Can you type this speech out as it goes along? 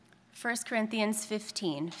1 Corinthians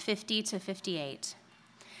 15, 50-58.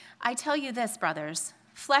 I tell you this, brothers,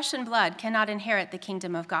 flesh and blood cannot inherit the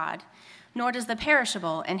kingdom of God, nor does the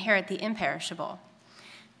perishable inherit the imperishable.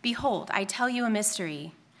 Behold, I tell you a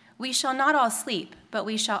mystery. We shall not all sleep, but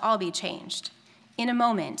we shall all be changed. In a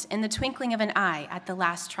moment, in the twinkling of an eye, at the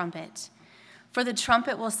last trumpet. For the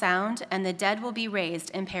trumpet will sound, and the dead will be raised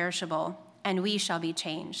imperishable, and we shall be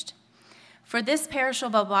changed. For this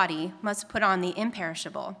perishable body must put on the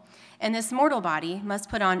imperishable, and this mortal body must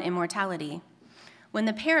put on immortality. When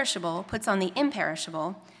the perishable puts on the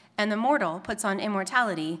imperishable, and the mortal puts on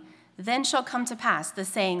immortality, then shall come to pass the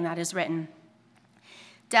saying that is written,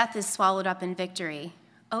 Death is swallowed up in victory.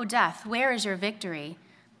 O death, where is your victory?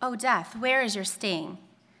 O death, where is your sting?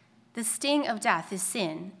 The sting of death is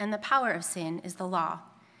sin, and the power of sin is the law.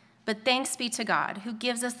 But thanks be to God, who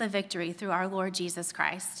gives us the victory through our Lord Jesus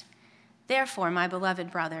Christ. Therefore, my beloved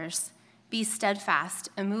brothers, be steadfast,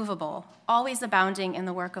 immovable, always abounding in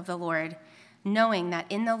the work of the Lord, knowing that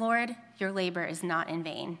in the Lord your labor is not in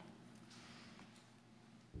vain.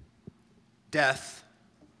 Death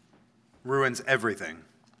ruins everything.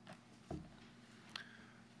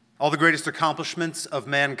 All the greatest accomplishments of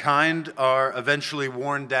mankind are eventually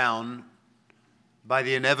worn down by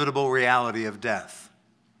the inevitable reality of death.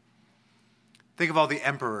 Think of all the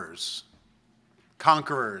emperors,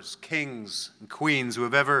 conquerors, kings, and queens who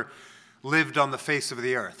have ever lived on the face of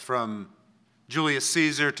the earth, from Julius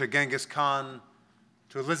Caesar to Genghis Khan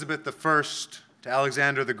to Elizabeth I to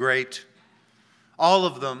Alexander the Great. All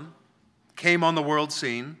of them came on the world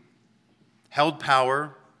scene, held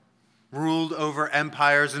power, ruled over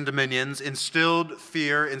empires and dominions, instilled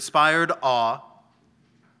fear, inspired awe,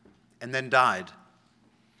 and then died.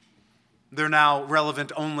 They're now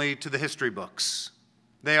relevant only to the history books.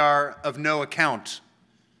 They are of no account.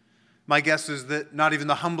 My guess is that not even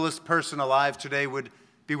the humblest person alive today would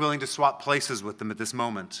be willing to swap places with them at this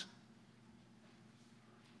moment.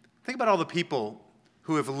 Think about all the people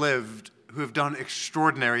who have lived, who have done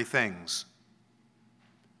extraordinary things.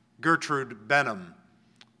 Gertrude Benham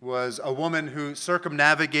was a woman who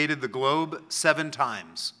circumnavigated the globe 7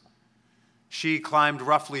 times. She climbed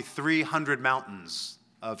roughly 300 mountains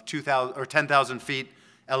of 2,000 or 10,000 feet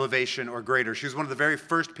elevation or greater. She was one of the very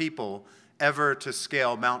first people ever to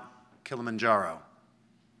scale Mount Kilimanjaro.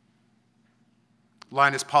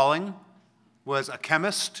 Linus Pauling was a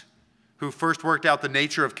chemist who first worked out the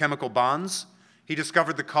nature of chemical bonds. He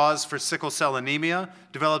discovered the cause for sickle cell anemia,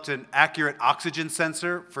 developed an accurate oxygen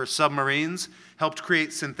sensor for submarines, helped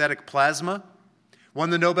create synthetic plasma, won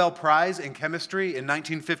the Nobel Prize in Chemistry in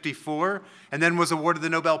 1954, and then was awarded the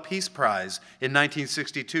Nobel Peace Prize in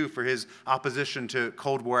 1962 for his opposition to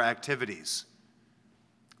Cold War activities.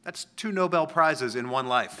 That's 2 Nobel Prizes in one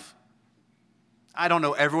life. I don't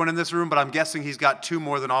know everyone in this room, but I'm guessing he's got 2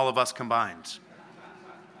 more than all of us combined.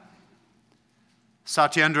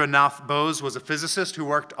 Satyendra Nath Bose was a physicist who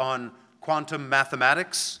worked on quantum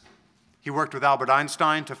mathematics. He worked with Albert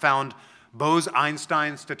Einstein to found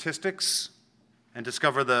Bose-Einstein statistics and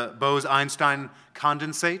discover the Bose-Einstein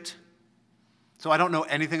condensate. So I don't know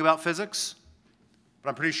anything about physics, but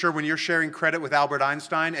I'm pretty sure when you're sharing credit with Albert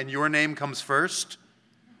Einstein and your name comes first,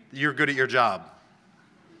 you're good at your job.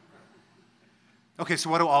 Okay,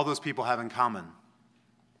 so what do all those people have in common?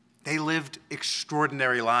 They lived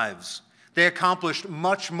extraordinary lives. They accomplished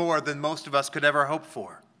much more than most of us could ever hope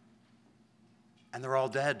for. And they're all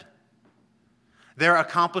dead. Their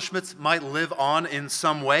accomplishments might live on in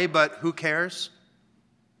some way, but who cares?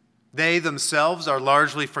 They themselves are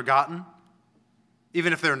largely forgotten.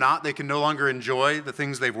 Even if they're not, they can no longer enjoy the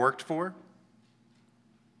things they've worked for.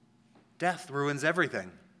 Death ruins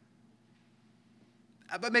everything.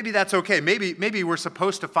 But maybe that's okay. Maybe we're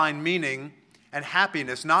supposed to find meaning and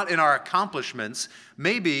happiness not in our accomplishments.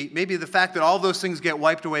 Maybe the fact that all those things get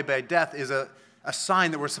wiped away by death is a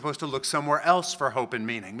sign that we're supposed to look somewhere else for hope and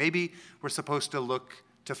meaning. Maybe we're supposed to look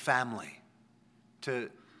to family, to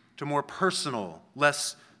more personal,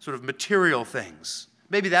 less sort of material things.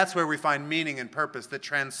 Maybe that's where we find meaning and purpose that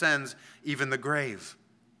transcends even the grave.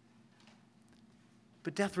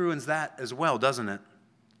 But death ruins that as well, doesn't it?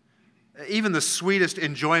 Even the sweetest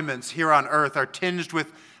enjoyments here on earth are tinged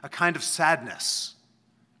with a kind of sadness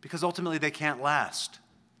because ultimately they can't last.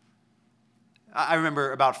 I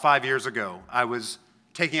remember about 5 years ago, I was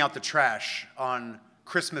taking out the trash on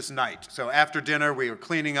Christmas night. So after dinner, we were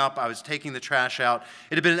cleaning up. I was taking the trash out.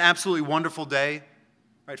 It had been an absolutely wonderful day,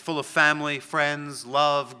 right, full of family, friends,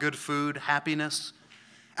 love, good food, happiness.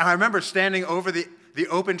 And I remember standing over the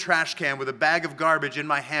open trash can with a bag of garbage in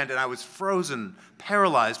my hand, and I was frozen,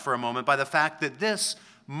 paralyzed for a moment by the fact that this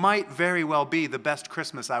might very well be the best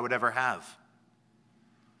Christmas I would ever have.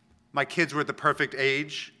 My kids were at the perfect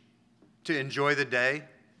age to enjoy the day,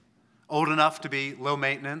 old enough to be low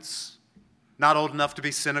maintenance, not old enough to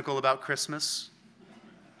be cynical about Christmas.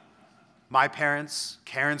 My parents,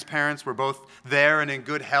 Karen's parents, were both there and in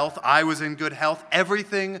good health. I was in good health.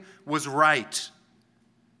 Everything was right.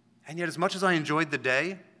 And yet, as much as I enjoyed the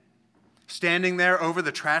day, standing there over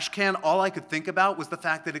the trash can, all I could think about was the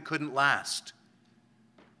fact that it couldn't last.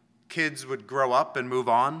 Kids would grow up and move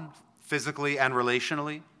on, physically and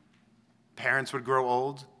relationally. Parents would grow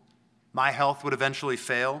old. My health would eventually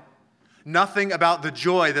fail. Nothing about the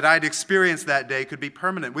joy that I'd experienced that day could be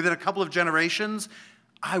permanent. Within a couple of generations,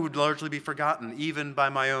 I would largely be forgotten, even by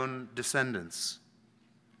my own descendants.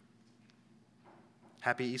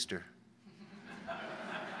 Happy Easter.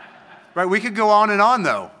 Right, we could go on,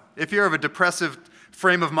 though. If you're of a depressive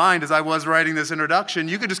frame of mind, as I was writing this introduction,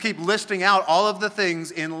 you could just keep listing out all of the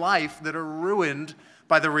things in life that are ruined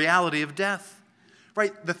by the reality of death.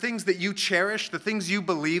 Right, the things that you cherish, the things you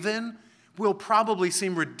believe in, will probably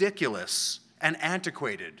seem ridiculous and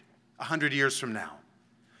antiquated 100 years from now.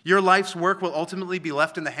 Your life's work will ultimately be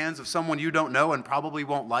left in the hands of someone you don't know and probably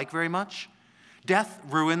won't like very much. Death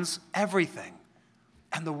ruins everything.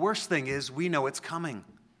 And the worst thing is, we know it's coming.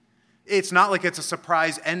 It's not like it's a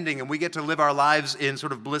surprise ending and we get to live our lives in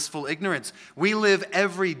sort of blissful ignorance. We live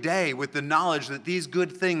every day with the knowledge that these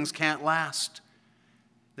good things can't last.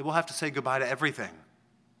 That we'll have to say goodbye to everything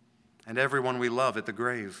and everyone we love at the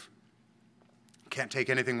grave. Can't take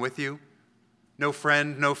anything with you. No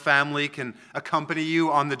friend, no family can accompany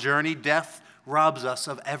you on the journey. Death robs us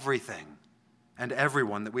of everything and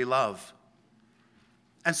everyone that we love.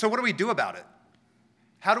 And so what do we do about it?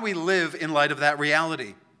 How do we live in light of that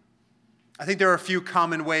reality? I think there are a few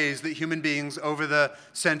common ways that human beings over the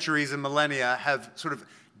centuries and millennia have sort of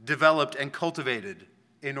developed and cultivated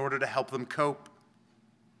in order to help them cope.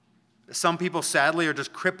 Some people, sadly, are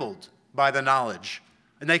just crippled by the knowledge,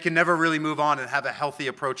 and they can never really move on and have a healthy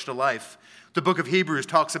approach to life. The book of Hebrews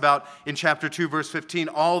talks about, in chapter 2, verse 15,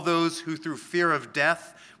 all those who through fear of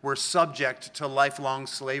death were subject to lifelong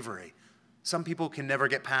slavery. Some people can never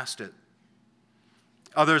get past it.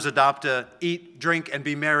 Others adopt a eat, drink, and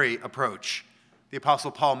be merry approach. The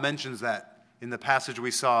Apostle Paul mentions that in the passage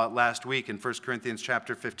we saw last week in 1 Corinthians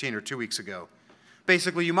chapter 15, or 2 weeks ago.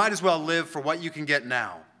 Basically, you might as well live for what you can get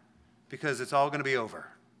now, because it's all going to be over.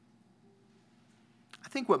 I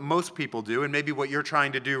think what most people do, and maybe what you're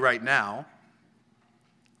trying to do right now,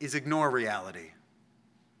 is ignore reality.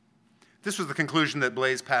 This was the conclusion that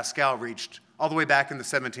Blaise Pascal reached all the way back in the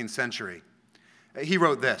 17th century. He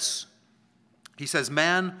wrote this. He says,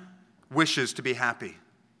 man wishes to be happy,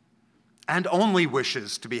 and only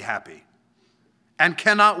wishes to be happy, and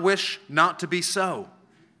cannot wish not to be so.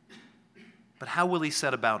 But how will he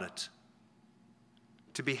set about it?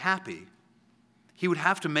 To be happy, he would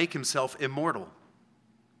have to make himself immortal.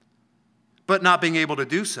 But not being able to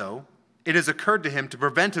do so, it has occurred to him to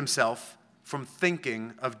prevent himself from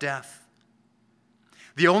thinking of death.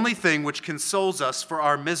 The only thing which consoles us for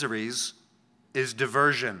our miseries is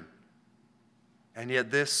diversion. And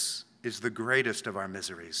yet this is the greatest of our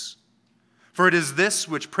miseries. For it is this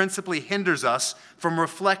which principally hinders us from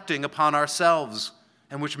reflecting upon ourselves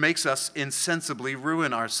and which makes us insensibly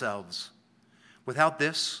ruin ourselves. Without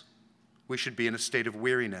this, we should be in a state of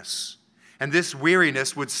weariness. And this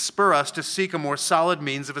weariness would spur us to seek a more solid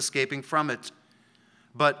means of escaping from it.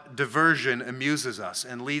 But diversion amuses us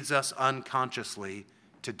and leads us unconsciously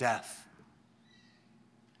to death.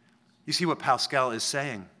 You see what Pascal is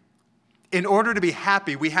saying? In order to be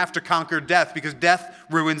happy, we have to conquer death because death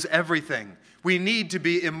ruins everything. We need to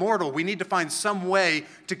be immortal. We need to find some way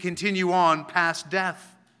to continue on past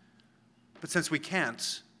death. But since we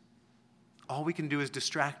can't, all we can do is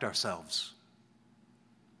distract ourselves.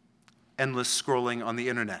 Endless scrolling on the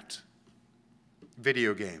internet,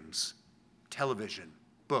 video games, television,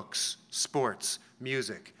 books, sports,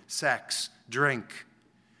 music, sex, drink.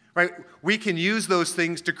 Right? We can use those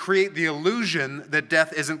things to create the illusion that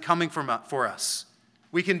death isn't coming for us.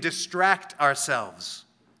 We can distract ourselves.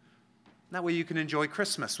 That way you can enjoy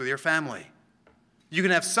Christmas with your family. You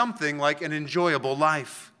can have something like an enjoyable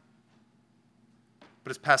life.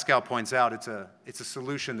 But as Pascal points out, it's a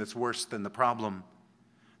solution that's worse than the problem.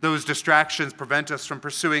 Those distractions prevent us from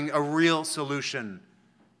pursuing a real solution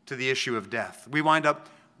to the issue of death. We wind up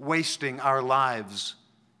wasting our lives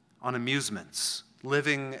on amusements,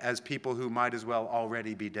 living as people who might as well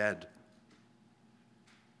already be dead.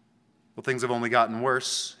 Well, things have only gotten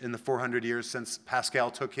worse in the 400 years since Pascal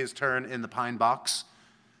took his turn in the pine box.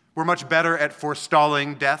 We're much better at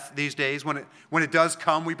forestalling death these days. When it does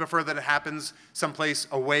come, we prefer that it happens someplace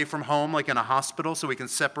away from home, like in a hospital, so we can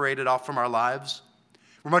separate it off from our lives.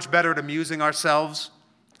 We're much better at amusing ourselves.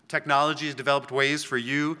 Technology has developed ways for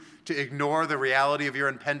you to ignore the reality of your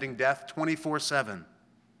impending death 24/7.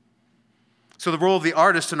 So the role of the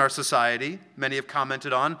artist in our society, many have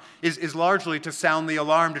commented on, is largely to sound the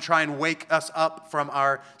alarm, to try and wake us up from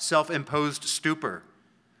our self-imposed stupor.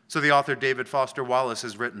 So the author David Foster Wallace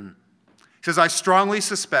has written, he says, "I strongly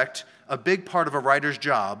suspect a big part of a writer's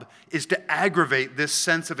job is to aggravate this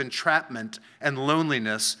sense of entrapment and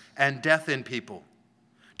loneliness and death in people,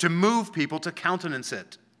 to move people to countenance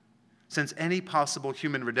it, since any possible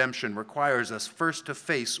human redemption requires us first to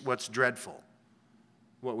face what's dreadful,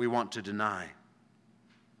 what we want to deny."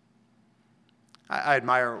 I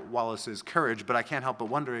admire Wallace's courage, but I can't help but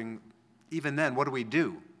wondering, even then, what do we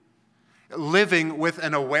do? Living with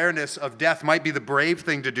an awareness of death might be the brave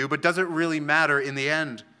thing to do, but does it really matter in the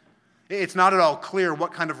end? It's not at all clear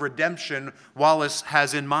what kind of redemption Wallace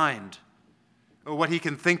has in mind, or what he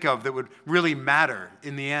can think of that would really matter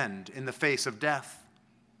in the end, in the face of death.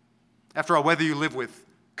 After all, whether you live with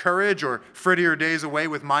courage or fritter your days away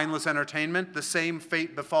with mindless entertainment, the same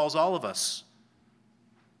fate befalls all of us.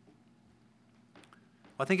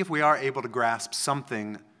 I think if we are able to grasp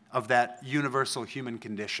something of that universal human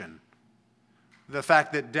condition, the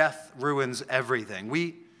fact that death ruins everything,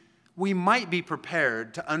 we might be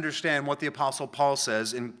prepared to understand what the Apostle Paul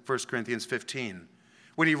says in 1 Corinthians 15,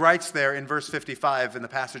 when he writes there in verse 55 in the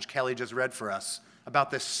passage Kelly just read for us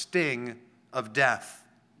about the sting of death.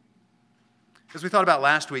 As we thought about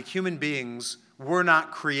last week, human beings were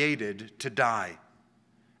not created to die.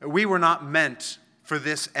 We were not meant for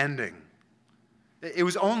this ending. It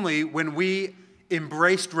was only when we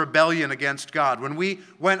embraced rebellion against God, when we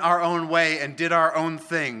went our own way and did our own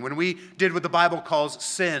thing, when we did what the Bible calls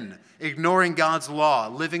sin, ignoring God's law,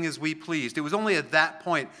 living as we pleased. It was only at that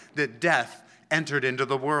point that death entered into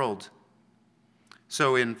the world.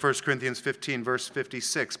 So in 1 Corinthians 15, verse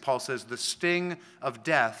 56, Paul says, "The sting of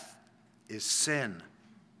death is sin,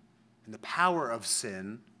 and the power of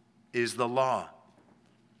sin is the law."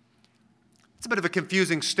 It's a bit of a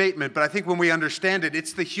confusing statement, but I think when we understand it,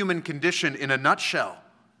 it's the human condition in a nutshell.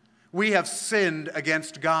 We have sinned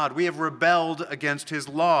against God. We have rebelled against his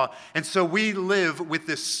law. And so we live with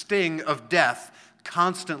this sting of death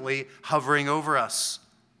constantly hovering over us.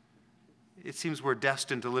 It seems we're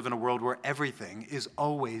destined to live in a world where everything is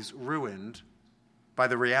always ruined by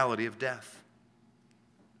the reality of death.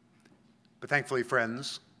 But thankfully,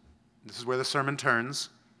 friends, this is where the sermon turns.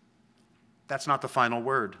 That's not the final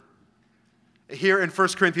word. Here in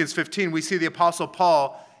 1 Corinthians 15, we see the Apostle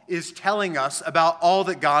Paul is telling us about all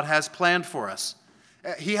that God has planned for us.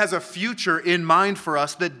 He has a future in mind for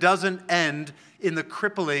us that doesn't end in the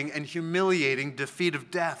crippling and humiliating defeat of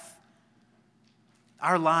death.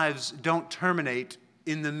 Our lives don't terminate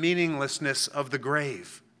in the meaninglessness of the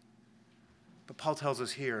grave. But Paul tells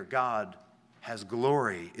us here, God has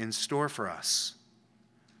glory in store for us.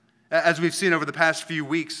 As we've seen over the past few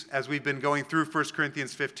weeks, as we've been going through 1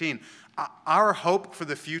 Corinthians 15, our hope for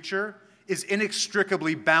the future is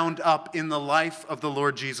inextricably bound up in the life of the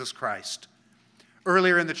Lord Jesus Christ.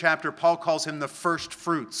 Earlier in the chapter, Paul calls him the first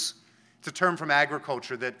fruits. It's a term from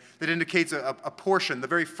agriculture that indicates a portion, the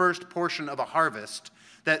very first portion of a harvest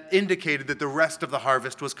that indicated that the rest of the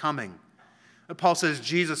harvest was coming. Paul says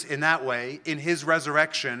Jesus, in that way, in his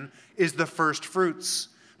resurrection, is the first fruits.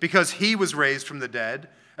 Because he was raised from the dead,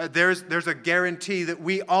 there's a guarantee that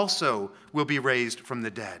we also will be raised from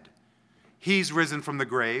the dead. He's risen from the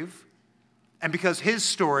grave, and because his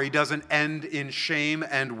story doesn't end in shame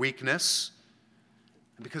and weakness,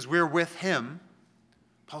 and because we're with him,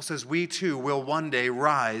 Paul says we too will one day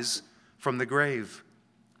rise from the grave.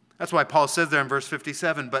 That's why Paul says there in verse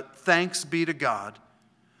 57, "But thanks be to God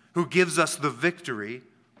who gives us the victory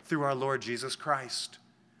through our Lord Jesus Christ."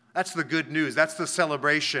 That's the good news. That's the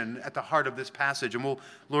celebration at the heart of this passage, and we'll,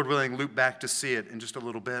 Lord willing, loop back to see it in just a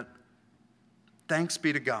little bit. Thanks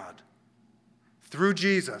be to God. Through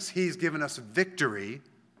Jesus, he's given us victory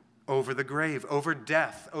over the grave, over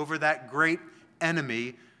death, over that great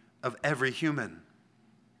enemy of every human.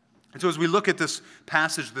 And so as we look at this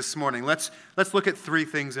passage this morning, let's look at three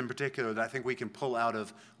things in particular that I think we can pull out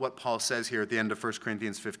of what Paul says here at the end of 1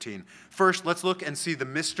 Corinthians 15. First, let's look and see the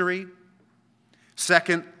mystery.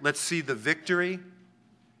 Second, let's see the victory.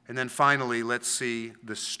 And then finally, let's see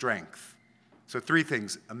the strength. So three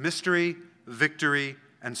things: a mystery, victory,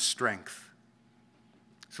 and strength.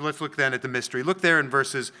 So let's look then at the mystery. Look there in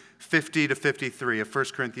verses 50 to 53 of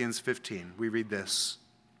 1 Corinthians 15. We read this.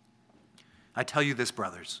 "I tell you this,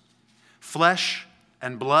 brothers, flesh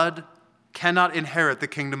and blood cannot inherit the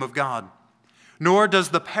kingdom of God, nor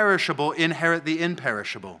does the perishable inherit the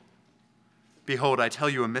imperishable. Behold, I tell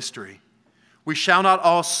you a mystery. We shall not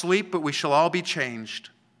all sleep, but we shall all be changed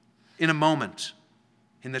in a moment,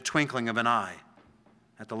 in the twinkling of an eye,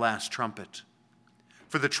 at the last trumpet.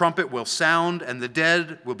 For the trumpet will sound, and the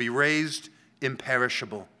dead will be raised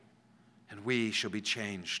imperishable, and we shall be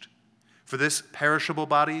changed. For this perishable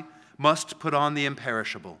body must put on the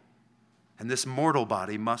imperishable, and this mortal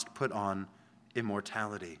body must put on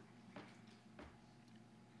immortality.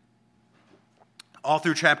 All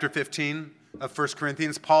through chapter 15 of 1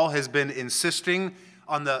 Corinthians, Paul has been insisting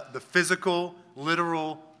on the physical,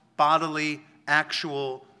 literal, bodily,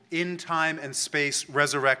 actual, in time and space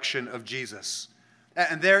resurrection of Jesus.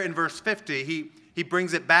 And there in verse 50, he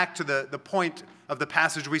brings it back to the point of the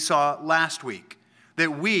passage we saw last week,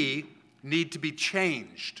 that we need to be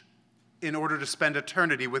changed in order to spend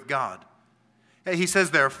eternity with God. He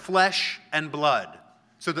says there, flesh and blood.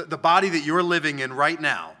 So the body that you're living in right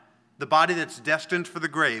now, the body that's destined for the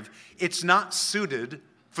grave, it's not suited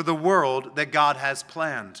for the world that God has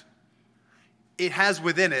planned. It has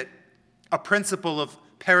within it a principle of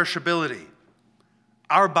perishability.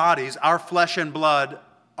 Our bodies, our flesh and blood,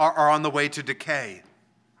 are on the way to decay.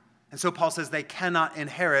 And so Paul says they cannot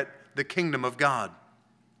inherit the kingdom of God.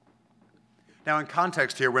 Now, in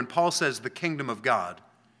context here, when Paul says the kingdom of God,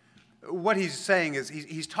 what he's saying is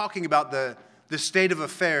he's talking about the state of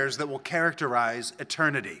affairs that will characterize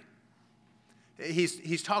eternity.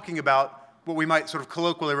 He's talking about what we might sort of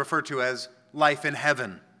colloquially refer to as life in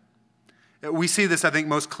heaven. We see this, I think,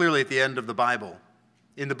 most clearly at the end of the Bible,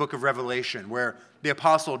 in the book of Revelation, where the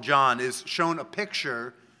Apostle John is shown a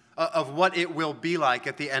picture of what it will be like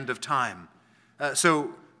at the end of time.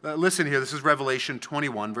 So listen here, this is Revelation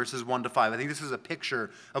 21, verses 1 to 5. I think this is a picture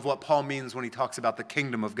of what Paul means when he talks about the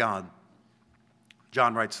kingdom of God.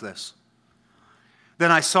 John writes this: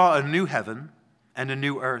 Then I saw a new heaven and a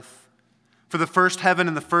new earth. For the first heaven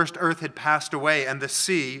and the first earth had passed away, and the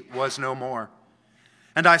sea was no more.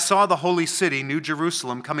 And I saw the holy city, New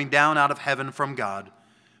Jerusalem, coming down out of heaven from God,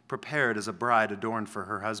 prepared as a bride adorned for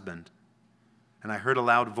her husband. And I heard a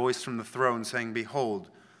loud voice from the throne saying, Behold,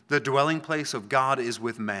 the dwelling place of God is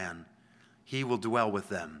with man. He will dwell with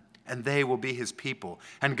them, and they will be his people,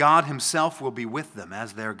 and God himself will be with them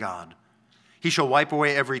as their God. He shall wipe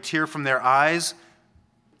away every tear from their eyes,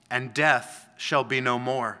 and death shall be no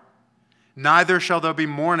more. Neither shall there be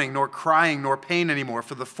mourning, nor crying, nor pain anymore,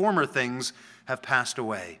 for the former things have passed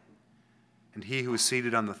away. And he who is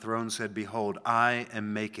seated on the throne said, Behold, I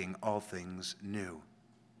am making all things new.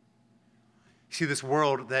 See, this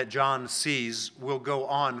world that John sees will go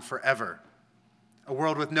on forever. A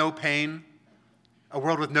world with no pain, a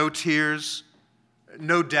world with no tears,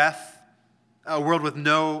 no death, a world with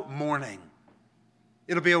no mourning.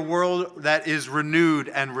 It'll be a world that is renewed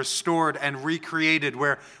and restored and recreated,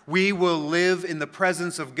 where we will live in the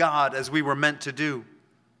presence of God as we were meant to do.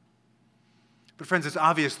 But friends, it's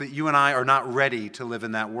obvious that you and I are not ready to live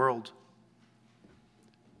in that world.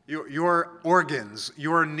 Your organs,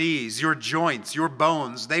 your knees, your joints, your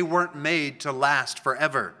bones, they weren't made to last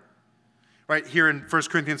forever. Right here in 1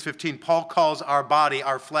 Corinthians 15, Paul calls our body,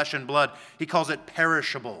 our flesh and blood, he calls it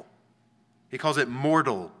perishable. He calls it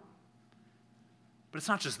mortal. But it's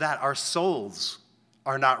not just that. Our souls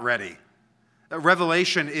are not ready.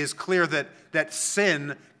 Revelation is clear that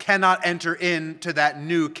sin cannot enter into that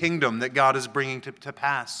new kingdom that God is bringing to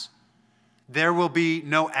pass. There will be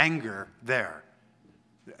no anger there,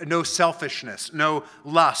 no selfishness, no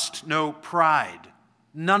lust, no pride.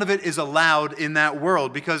 None of it is allowed in that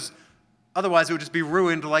world, because otherwise it would just be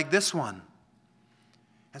ruined like this one.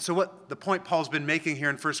 And so what the point Paul's been making here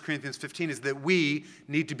in 1 Corinthians 15 is that we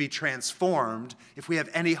need to be transformed if we have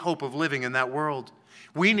any hope of living in that world.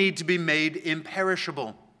 We need to be made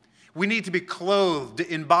imperishable. We need to be clothed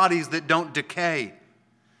in bodies that don't decay.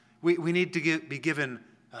 We need to be given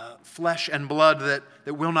flesh and blood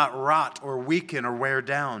that will not rot or weaken or wear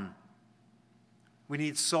down. We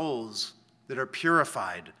need souls that are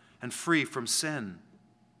purified and free from sin.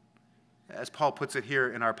 As Paul puts it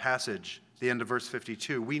here in our passage, the end of verse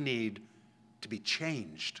 52, we need to be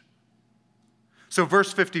changed. So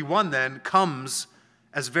verse 51 then comes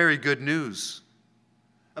as very good news.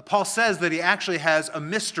 Paul says that he actually has a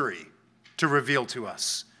mystery to reveal to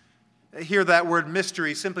us. Here, that word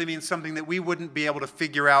mystery simply means something that we wouldn't be able to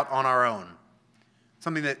figure out on our own,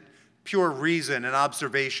 something that pure reason and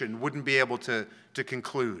observation wouldn't be able to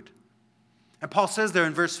conclude. And Paul says there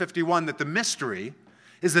in verse 51 that the mystery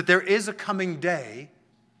is that there is a coming day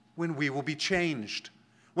when we will be changed,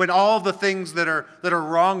 when all the things that are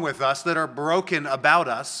wrong with us, that are broken about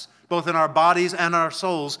us, both in our bodies and our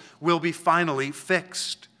souls, will be finally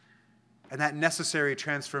fixed. And that necessary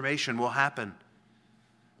transformation will happen.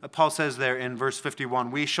 Paul says there in verse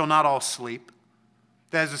 51, we shall not all sleep.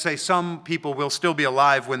 That is to say, some people will still be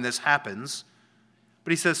alive when this happens.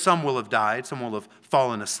 But he says some will have died, some will have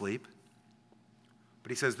fallen asleep. But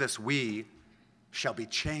he says this, we shall be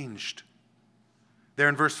changed. There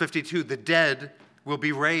in verse 52, the dead will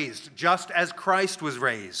be raised, just as Christ was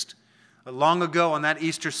raised long ago on that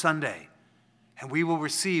Easter Sunday. And we will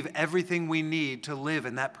receive everything we need to live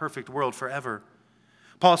in that perfect world forever.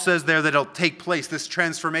 Paul says there that it'll take place, this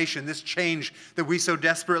transformation, this change that we so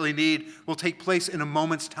desperately need will take place in a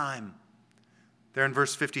moment's time. There in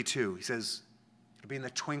verse 52, he says, it'll be in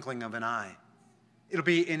the twinkling of an eye. It'll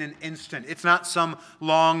be in an instant. It's not some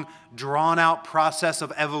long, drawn-out process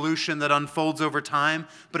of evolution that unfolds over time,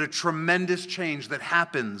 but a tremendous change that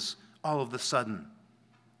happens all of a sudden.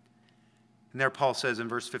 And there Paul says in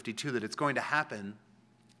verse 52 that it's going to happen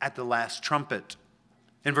at the last trumpet.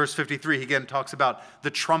 In verse 53, he again talks about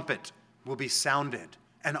the trumpet will be sounded,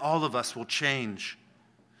 and all of us will change.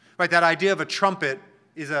 Right, that idea of a trumpet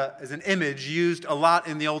is an image used a lot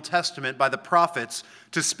in the Old Testament by the prophets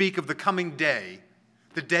to speak of the coming day,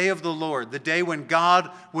 the day of the Lord, the day when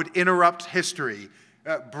God would interrupt history,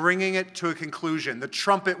 bringing it to a conclusion. The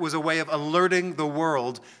trumpet was a way of alerting the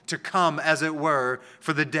world to come, as it were,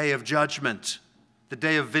 for the day of judgment, the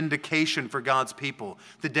day of vindication for God's people,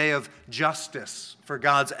 the day of justice for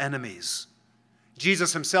God's enemies.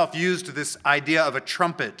 Jesus himself used this idea of a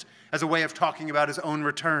trumpet as a way of talking about his own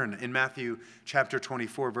return in Matthew chapter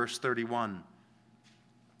 24, verse 31.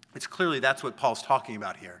 It's clearly that's what Paul's talking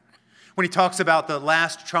about here. When he talks about the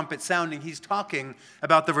last trumpet sounding, he's talking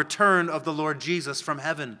about the return of the Lord Jesus from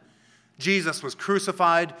heaven. Jesus was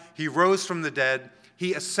crucified, he rose from the dead,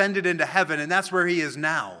 he ascended into heaven, and that's where he is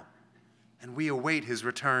now. And we await his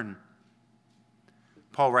return.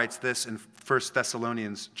 Paul writes this in 1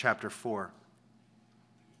 Thessalonians chapter 4.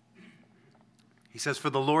 He says, for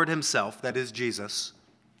the Lord himself, that is Jesus,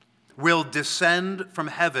 will descend from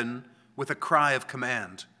heaven with a cry of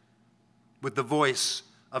command, with the voice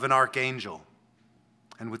of an archangel,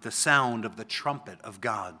 and with the sound of the trumpet of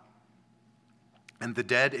God. And the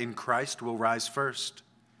dead in Christ will rise first.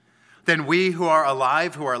 Then we who are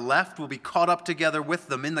alive, who are left, will be caught up together with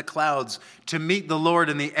them in the clouds to meet the Lord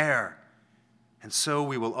in the air. And so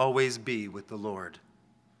we will always be with the Lord.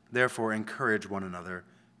 Therefore, encourage one another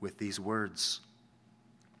with these words.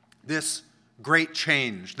 This great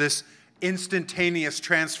change, this instantaneous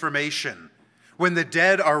transformation, when the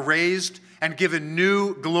dead are raised and given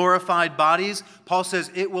new glorified bodies, Paul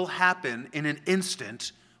says it will happen in an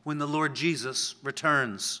instant when the Lord Jesus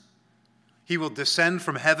returns. He will descend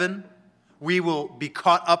from heaven. We will be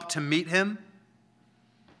caught up to meet him.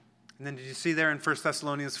 And then did you see there in 1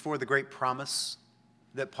 Thessalonians 4 the great promise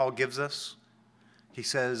that Paul gives us? He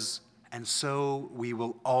says, and so we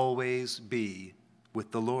will always be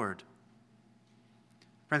with the Lord.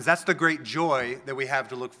 Friends, that's the great joy that we have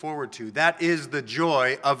to look forward to. That is the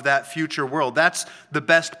joy of that future world. That's the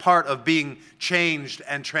best part of being changed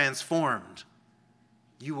and transformed.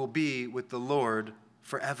 You will be with the Lord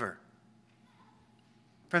forever.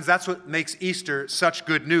 Friends, that's what makes Easter such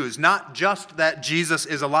good news. Not just that Jesus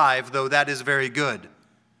is alive, though that is very good,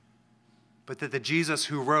 but that the Jesus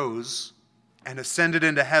who rose and ascended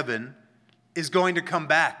into heaven is going to come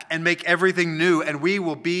back and make everything new, and we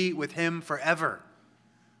will be with him forever.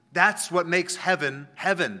 That's what makes heaven,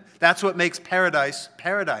 heaven. That's what makes paradise,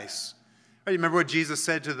 paradise. Right, remember what Jesus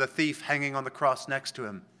said to the thief hanging on the cross next to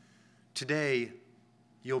him? Today,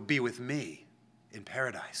 you'll be with me in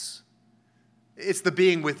paradise. It's the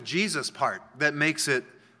being with Jesus part that makes it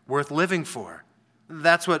worth living for.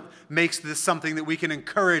 That's what makes this something that we can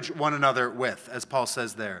encourage one another with, as Paul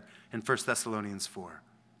says there in 1 Thessalonians 4.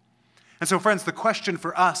 And so, friends, the question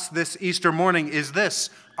for us this Easter morning is this: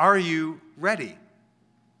 are you ready?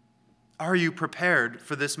 Are you prepared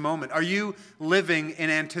for this moment? Are you living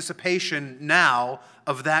in anticipation now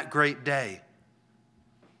of that great day?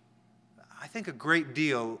 I think a great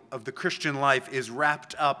deal of the Christian life is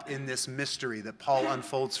wrapped up in this mystery that Paul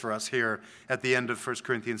unfolds for us here at the end of 1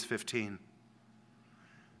 Corinthians 15.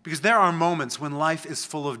 Because there are moments when life is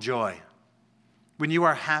full of joy, when you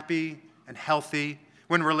are happy and healthy,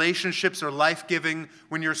 when relationships are life-giving,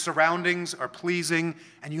 when your surroundings are pleasing,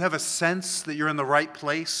 and you have a sense that you're in the right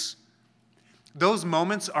place. Those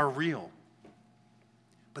moments are real,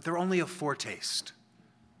 but they're only a foretaste.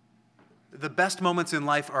 The best moments in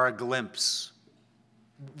life are a glimpse.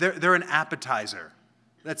 They're an appetizer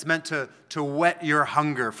that's meant to whet your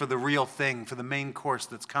hunger for the real thing, for the main course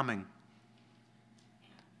that's coming.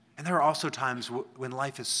 And there are also times when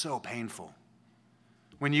life is so painful,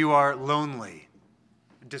 when you are lonely,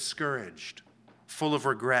 discouraged, full of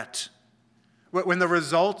regret, when the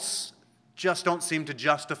results just don't seem to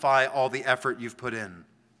justify all the effort you've put in,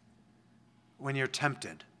 when you're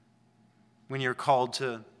tempted, when you're called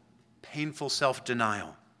to painful self-denial.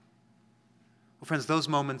 Well, friends, those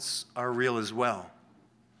moments are real as well.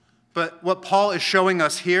 But what Paul is showing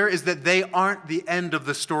us here is that they aren't the end of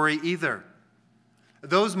the story either.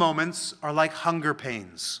 Those moments are like hunger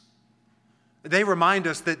pains. They remind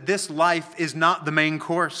us that this life is not the main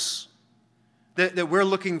course, that we're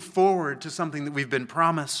looking forward to something that we've been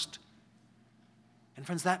promised. And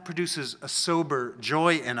friends, that produces a sober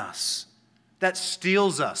joy in us. That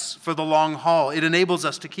steels us for the long haul. It enables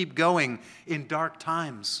us to keep going in dark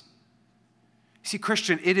times. See,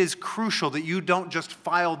 Christian, it is crucial that you don't just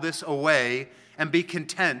file this away and be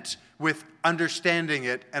content with understanding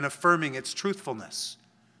it and affirming its truthfulness.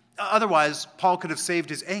 Otherwise, Paul could have saved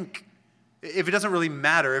his ink. If it doesn't really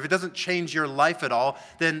matter, if it doesn't change your life at all,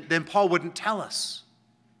 then Paul wouldn't tell us.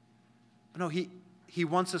 No, he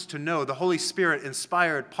wants us to know. The Holy Spirit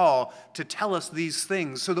inspired Paul to tell us these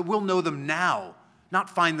things so that we'll know them now, not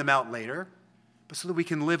find them out later, but so that we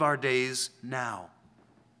can live our days now.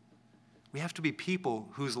 We have to be people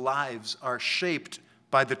whose lives are shaped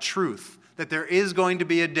by the truth that there is going to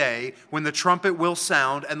be a day when the trumpet will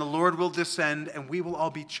sound and the Lord will descend and we will all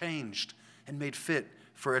be changed and made fit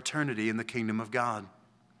for eternity in the kingdom of God.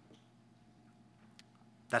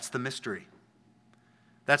 That's the mystery.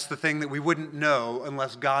 That's the thing that we wouldn't know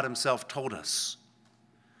unless God himself told us.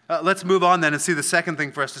 Let's move on then and see the second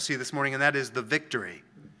thing for us to see this morning, and that is the victory.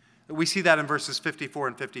 We see that in verses 54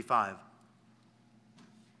 and 55.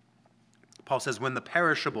 Paul says, when the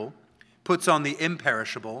perishable puts on the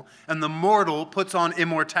imperishable, and the mortal puts on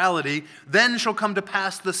immortality, then shall come to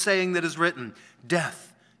pass the saying that is written,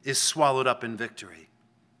 death is swallowed up in victory.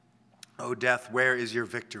 O death, where is your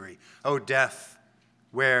victory? O death,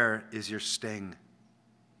 where is your sting?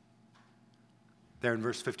 There in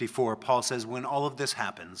verse 54, Paul says, when all of this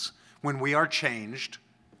happens, when we are changed,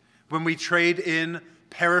 when we trade in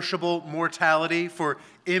perishable mortality for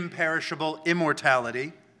imperishable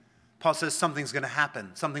immortality, Paul says something's going to happen.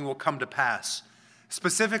 Something will come to pass.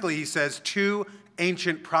 Specifically, he says, 2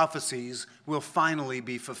 ancient prophecies will finally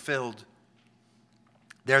be fulfilled.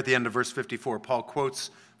 There at the end of verse 54, Paul quotes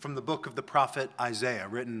from the book of the prophet Isaiah,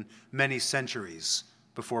 written many centuries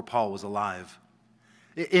before Paul was alive.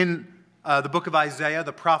 In the book of Isaiah,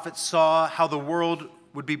 the prophet saw how the world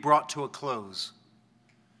would be brought to a close.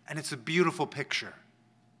 And it's a beautiful picture.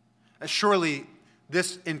 Surely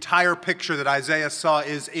this entire picture that Isaiah saw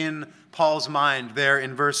is in Paul's mind there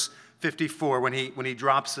in verse 54 when he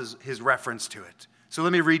drops his reference to it. So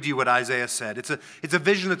let me read you what Isaiah said. It's a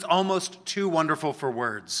vision that's almost too wonderful for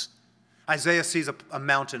words. Isaiah sees a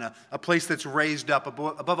mountain, a place that's raised up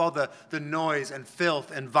above all the noise and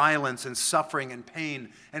filth and violence and suffering and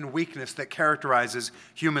pain and weakness that characterizes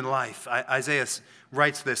human life. Isaiah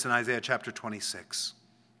writes this in Isaiah chapter 26.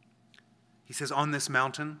 He says, on this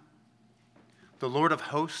mountain, the Lord of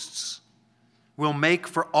hosts will make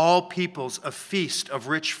for all peoples a feast of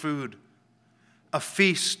rich food, a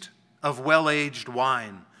feast of well-aged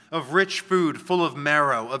wine, of rich food full of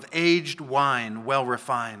marrow, of aged wine well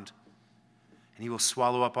refined. And he will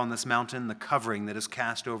swallow up on this mountain the covering that is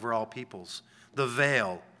cast over all peoples, the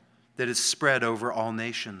veil that is spread over all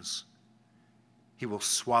nations. He will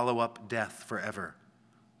swallow up death forever.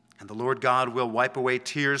 And the Lord God will wipe away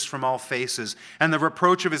tears from all faces, and the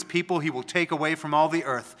reproach of his people he will take away from all the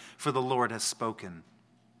earth, for the Lord has spoken.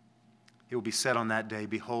 It will be said on that day,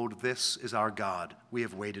 behold, this is our God. We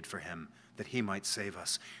have waited for him, that he might save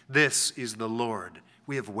us. This is the Lord.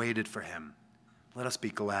 We have waited for him. Let us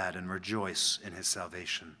be glad and rejoice in his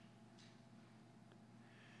salvation.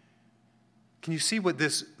 Can you see what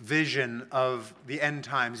this vision of the end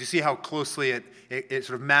times, you see how closely it sort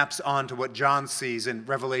of maps onto what John sees in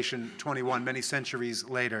Revelation 21 many centuries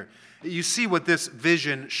later? You see what this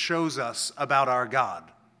vision shows us about our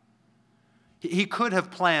God. He could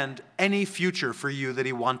have planned any future for you that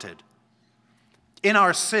he wanted. In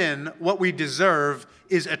our sin, what we deserve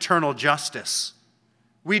is eternal justice.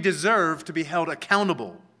 We deserve to be held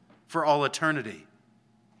accountable for all eternity.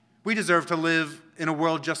 We deserve to live in a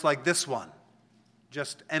world just like this one,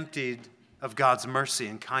 just emptied of God's mercy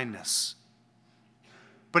and kindness.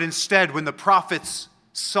 But instead, when the prophets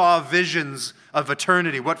saw visions of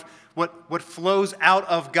eternity, what flows out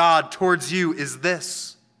of God towards you is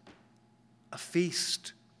this: a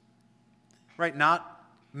feast. Right? Not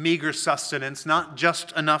meager sustenance, not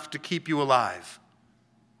just enough to keep you alive,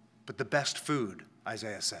 but the best food,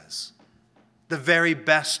 Isaiah says. The very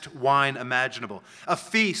best wine imaginable. A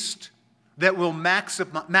feast that will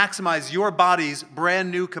maximize your body's brand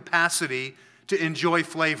new capacity to enjoy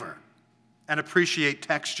flavor. and appreciate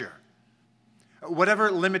texture.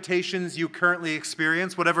 Whatever limitations you currently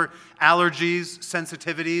experience, whatever allergies,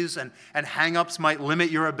 sensitivities, and hang-ups might limit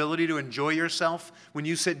your ability to enjoy yourself when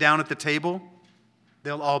you sit down at the table,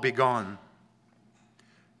 they'll all be gone.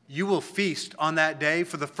 You will feast on that day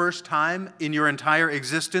for the first time in your entire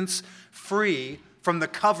existence, free from the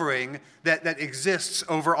covering that exists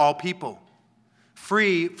over all people,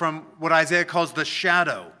 free from what Isaiah calls the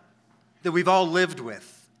shadow that we've all lived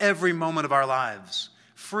with every moment of our lives,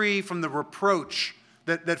 free from the reproach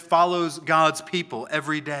that follows God's people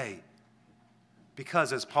every day.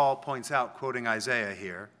 Because, as Paul points out, quoting Isaiah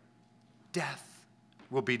here, death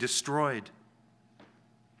will be destroyed.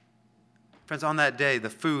 Friends, on that day, the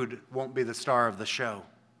food won't be the star of the show.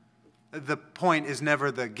 The point is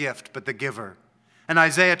never the gift, but the giver. And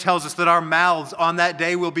Isaiah tells us that our mouths on that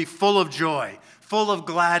day will be full of joy, full of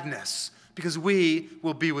gladness, because we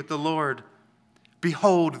will be with the Lord.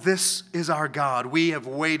 Behold, this is our God. We have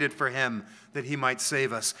waited for him that he might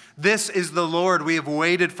save us. This is the Lord. We have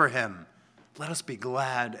waited for him. Let us be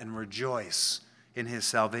glad and rejoice in his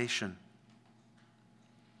salvation.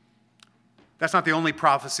 That's not the only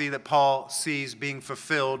prophecy that Paul sees being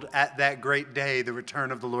fulfilled at that great day, the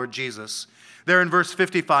return of the Lord Jesus. There in verse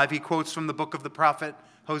 55, he quotes from the book of the prophet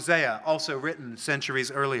Hosea, also written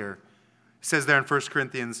centuries earlier. It says there in 1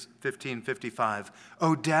 Corinthians 15:55,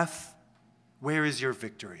 O death, where is your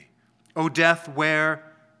victory? O death, where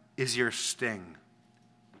is your sting?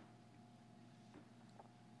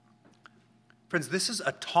 Friends, this is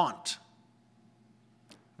a taunt.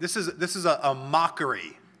 This is a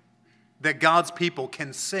mockery that God's people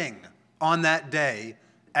can sing on that day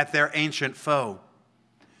at their ancient foe.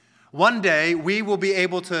 One day, we will be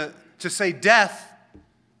able to say, death,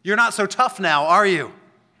 you're not so tough now, are you?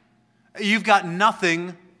 You've got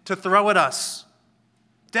nothing to throw at us.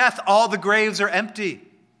 Death, all the graves are empty.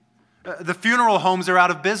 The funeral homes are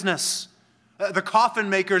out of business. The coffin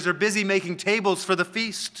makers are busy making tables for the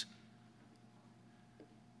feast.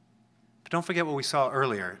 But don't forget what we saw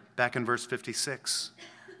earlier, back in verse 56.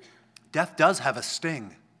 Death does have a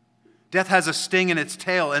sting. Death has a sting in its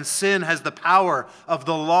tail, and sin has the power of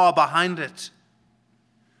the law behind it.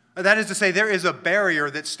 That is to say, there is a barrier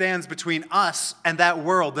that stands between us and that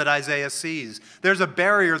world that Isaiah sees. There's a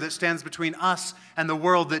barrier that stands between us and the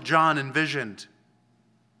world that John envisioned.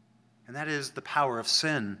 And that is the power of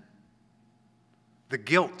sin. The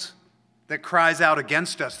guilt that cries out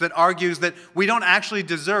against us, that argues that we don't actually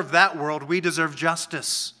deserve that world, we deserve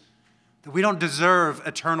justice. That we don't deserve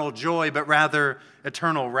eternal joy, but rather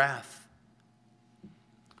eternal wrath.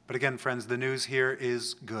 But again, friends, the news here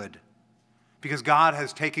is good, because God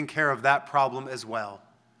has taken care of that problem as well.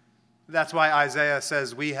 That's why Isaiah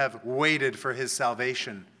says we have waited for his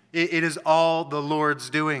salvation. It is all the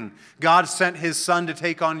Lord's doing. God sent his Son to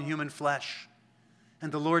take on human flesh.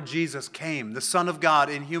 And the Lord Jesus came, the Son of God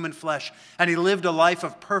in human flesh, and he lived a life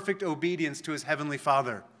of perfect obedience to his heavenly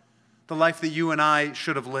Father, the life that you and I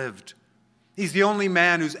should have lived. He's the only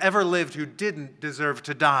man who's ever lived who didn't deserve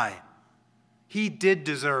to die. He did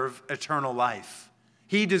deserve eternal life.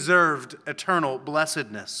 He deserved eternal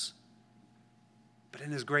blessedness. But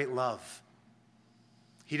in his great love,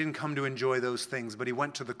 he didn't come to enjoy those things, but he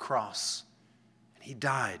went to the cross and he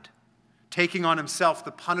died, taking on himself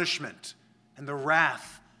the punishment and the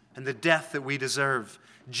wrath and the death that we deserve.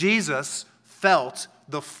 Jesus felt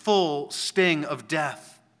the full sting of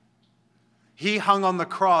death. He hung on the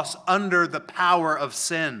cross under the power of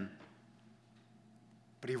sin,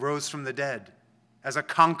 but he rose from the dead as a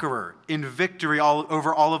conqueror in victory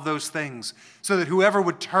over all of those things, so that whoever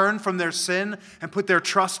would turn from their sin and put their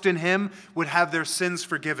trust in him would have their sins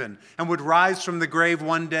forgiven and would rise from the grave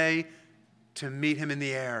one day to meet him in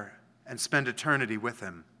the air and spend eternity with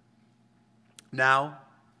him. Now,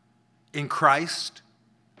 in Christ,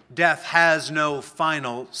 death has no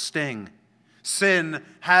final sting. Sin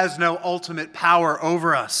has no ultimate power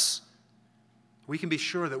over us. We can be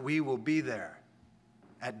sure that we will be there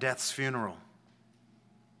at death's funeral.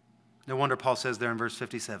 No wonder Paul says there in verse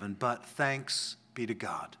 57, but thanks be to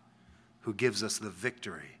God who gives us the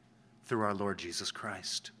victory through our Lord Jesus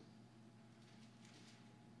Christ.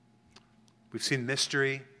 We've seen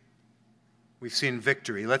mystery. We've seen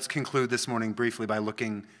victory. Let's conclude this morning briefly by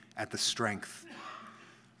looking at the strength.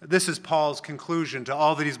 This is Paul's conclusion to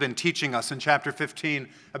all that he's been teaching us in chapter 15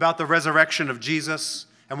 about the resurrection of Jesus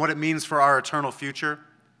and what it means for our eternal future.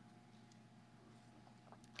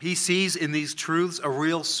 He sees in these truths a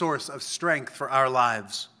real source of strength for our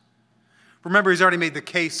lives. Remember, he's already made the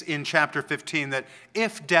case in chapter 15 that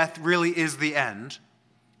if death really is the end,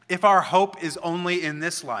 if our hope is only in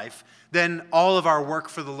this life, then all of our work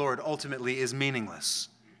for the Lord ultimately is meaningless.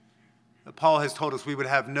 Paul has told us we would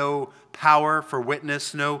have no power for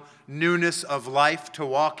witness, no newness of life to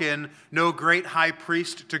walk in, no great high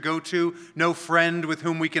priest to go to, no friend with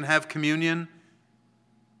whom we can have communion.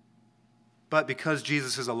 But because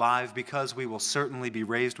Jesus is alive, because we will certainly be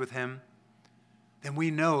raised with him, then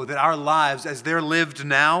we know that our lives as they're lived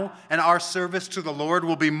now and our service to the Lord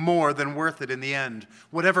will be more than worth it in the end,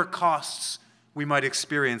 whatever costs we might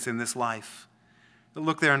experience in this life. But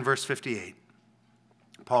look there in verse 58.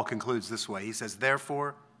 Paul concludes this way. He says,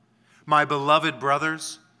 "Therefore, my beloved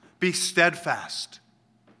brothers, be steadfast,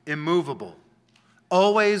 immovable,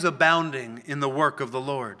 always abounding in the work of the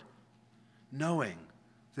Lord, knowing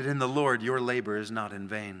that in the Lord your labor is not in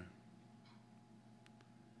vain."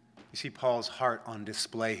 You see Paul's heart on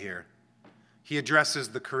display here. He addresses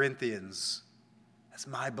the Corinthians as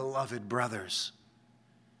my beloved brothers.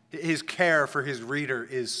 His care for his reader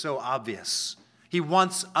is so obvious. He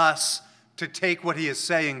wants us to take what he is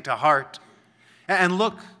saying to heart. And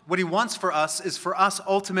look, what he wants for us is for us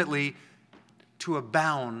ultimately to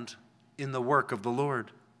abound in the work of the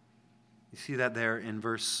Lord. You see that there in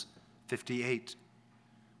verse 58.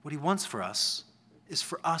 What he wants for us is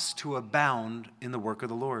for us to abound in the work of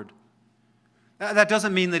the Lord. That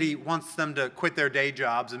doesn't mean that he wants them to quit their day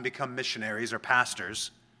jobs and become missionaries or pastors.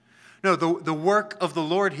 No, the work of the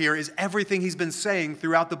Lord here is everything he's been saying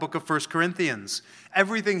throughout the book of 1 Corinthians.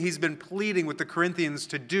 Everything he's been pleading with the Corinthians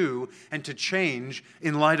to do and to change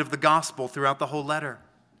in light of the gospel throughout the whole letter.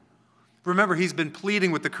 Remember, he's been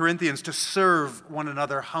pleading with the Corinthians to serve one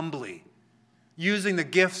another humbly, using the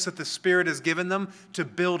gifts that the Spirit has given them to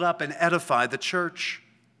build up and edify the church.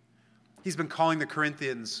 He's been calling the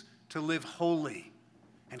Corinthians to live holy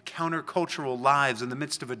and countercultural lives in the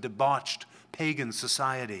midst of a debauched pagan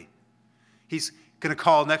society. He's going to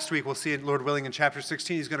call, next week we'll see it, Lord willing, in chapter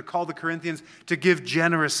 16, he's going to call the Corinthians to give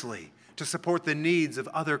generously, to support the needs of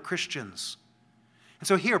other Christians. And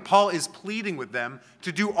so here, Paul is pleading with them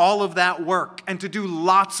to do all of that work and to do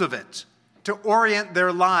lots of it, to orient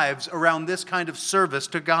their lives around this kind of service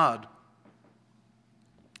to God.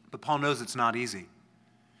 But Paul knows it's not easy.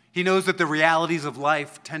 He knows that the realities of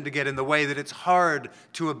life tend to get in the way, that it's hard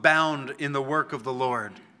to abound in the work of the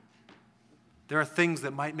Lord. There are things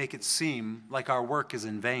that might make it seem like our work is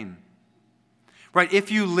in vain. Right? If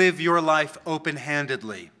you live your life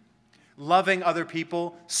open-handedly, loving other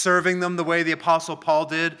people, serving them the way the Apostle Paul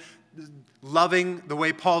did, loving the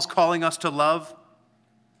way Paul's calling us to love,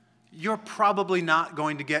 you're probably not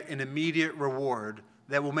going to get an immediate reward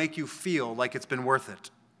that will make you feel like it's been worth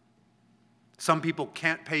it. Some people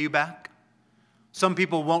can't pay you back. Some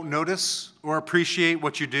people won't notice or appreciate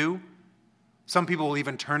what you do. Some people will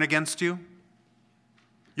even turn against you.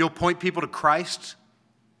 You'll point people to Christ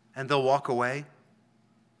and they'll walk away.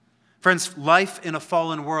 Friends, life in a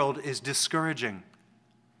fallen world is discouraging.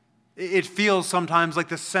 It feels sometimes like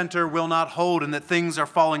the center will not hold and that things are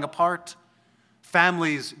falling apart.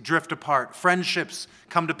 Families drift apart. Friendships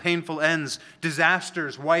come to painful ends.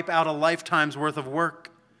 Disasters wipe out a lifetime's worth of work.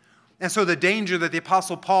 And so the danger that the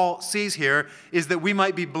Apostle Paul sees here is that we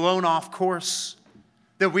might be blown off course,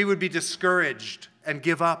 that we would be discouraged and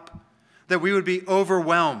give up, that we would be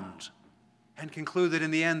overwhelmed and conclude that in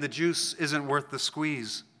the end the juice isn't worth the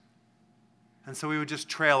squeeze. And so we would just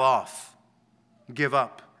trail off, give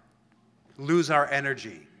up, lose our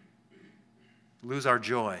energy, lose our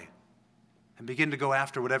joy, and begin to go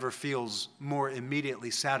after whatever feels more immediately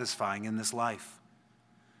satisfying in this life.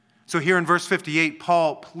 So here in verse 58,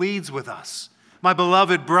 Paul pleads with us. My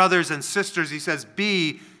beloved brothers and sisters, he says,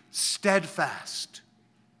 be steadfast,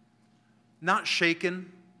 not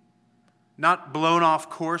shaken, not blown off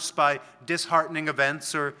course by disheartening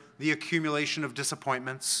events or the accumulation of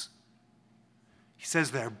disappointments. He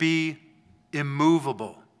says there, be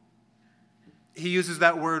immovable. He uses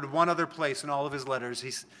that word one other place in all of his letters.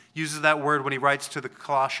 He uses that word when he writes to the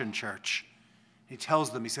Colossian church. He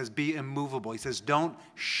tells them, he says, be immovable. He says, don't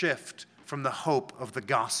shift from the hope of the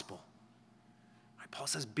gospel. Paul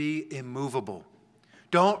says, be immovable.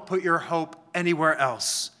 Don't put your hope anywhere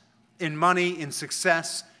else. In money, in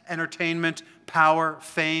success, entertainment, power,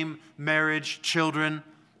 fame, marriage, children.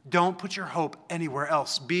 Don't put your hope anywhere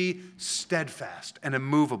else. Be steadfast and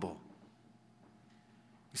immovable.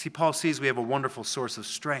 You see, Paul sees we have a wonderful source of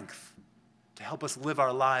strength to help us live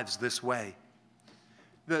our lives this way.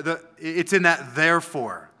 It's in that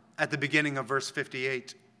therefore at the beginning of verse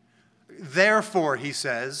 58. Therefore, he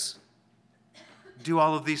says, do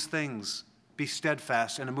all of these things. Be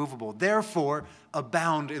steadfast and immovable. Therefore,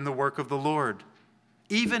 abound in the work of the Lord.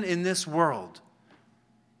 Even in this world.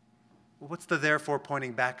 Well, what's the therefore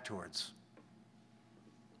pointing back towards?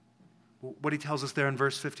 What he tells us there in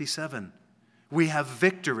verse 57. We have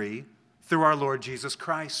victory through our Lord Jesus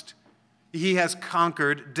Christ. He has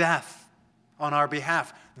conquered death on our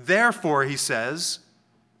behalf. Therefore, he says,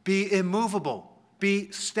 be immovable, be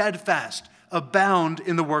steadfast, abound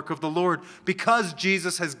in the work of the Lord. Because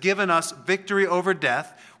Jesus has given us victory over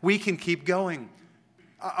death, we can keep going.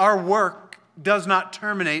 Our work does not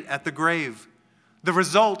terminate at the grave. The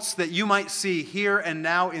results that you might see here and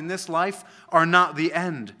now in this life are not the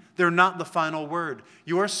end. They're not the final word.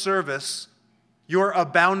 Your service, your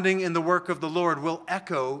abounding in the work of the Lord will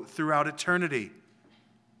echo throughout eternity.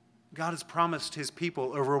 God has promised his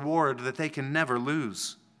people a reward that they can never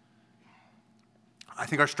lose. I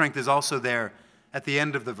think our strength is also there at the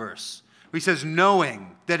end of the verse. He says,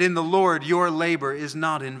 knowing that in the Lord your labor is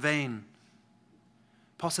not in vain.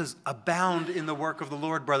 Paul says, abound in the work of the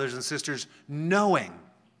Lord, brothers and sisters, knowing.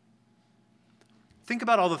 Think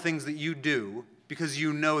about all the things that you do because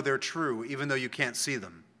you know they're true, even though you can't see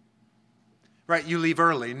them. Right? You leave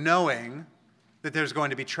early knowing that there's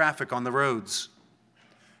going to be traffic on the roads.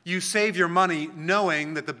 You save your money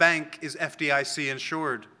knowing that the bank is FDIC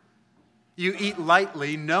insured. You eat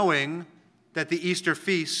lightly knowing that the Easter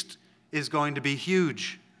feast is going to be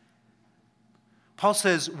huge. Paul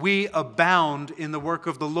says we abound in the work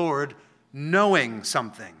of the Lord knowing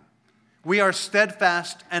something. We are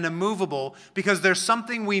steadfast and immovable because there's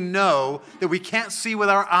something we know that we can't see with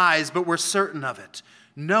our eyes, but we're certain of it.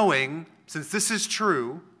 Knowing, since this is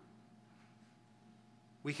true,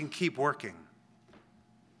 we can keep working,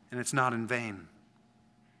 and it's not in vain.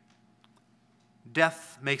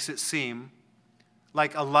 Death makes it seem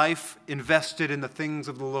like a life invested in the things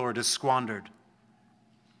of the Lord is squandered.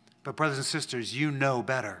 But brothers and sisters, you know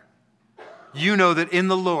better. You know that in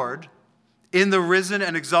the Lord, in the risen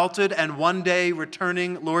and exalted and one day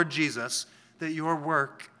returning Lord Jesus, that your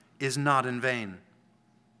work is not in vain.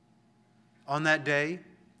 On that day,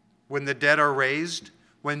 when the dead are raised,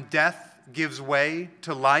 when death gives way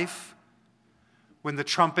to life, when the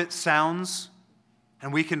trumpet sounds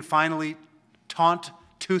and we can finally taunt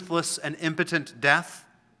toothless and impotent death,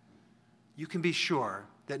 you can be sure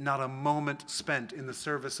that not a moment spent in the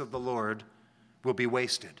service of the Lord will be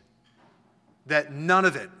wasted, that none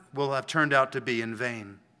of it will have turned out to be in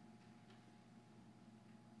vain.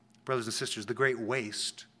 Brothers and sisters, the great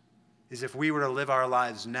waste is if we were to live our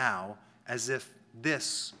lives now as if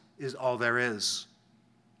this is all there is,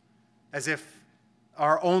 as if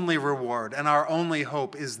our only reward and our only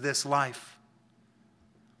hope is this life.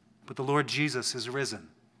 But the Lord Jesus is risen.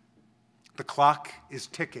 The clock is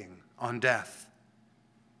ticking on death.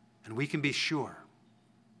 And we can be sure,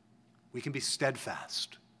 we can be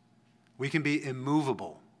steadfast, we can be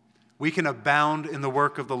immovable, we can abound in the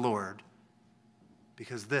work of the Lord,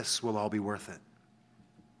 because this will all be worth it.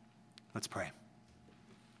 Let's pray.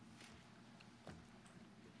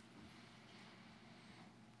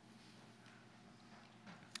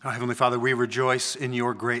 Our Heavenly Father, we rejoice in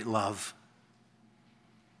your great love.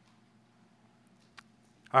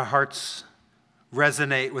 Our hearts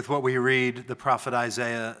resonate with what we read the prophet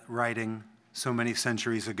Isaiah writing so many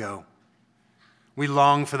centuries ago. We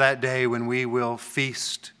long for that day when we will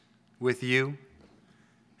feast with you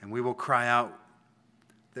and we will cry out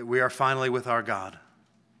that we are finally with our God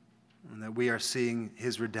and that we are seeing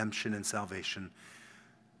his redemption and salvation.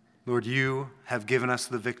 Lord, you have given us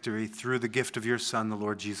the victory through the gift of your Son, the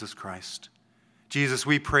Lord Jesus Christ. Jesus,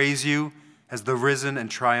 we praise you as the risen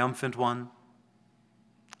and triumphant one.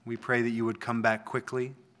 We pray that you would come back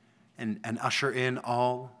quickly and usher in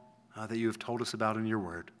all that you have told us about in your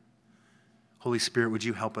word. Holy Spirit, would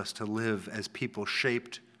you help us to live as people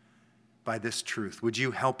shaped by this truth? Would you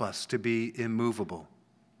help us to be immovable?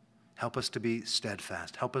 Help us to be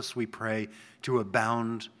steadfast. Help us, we pray, to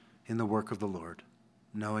abound in the work of the Lord,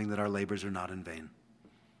 knowing that our labors are not in vain.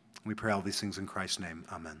 We pray all these things in Christ's name.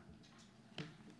 Amen.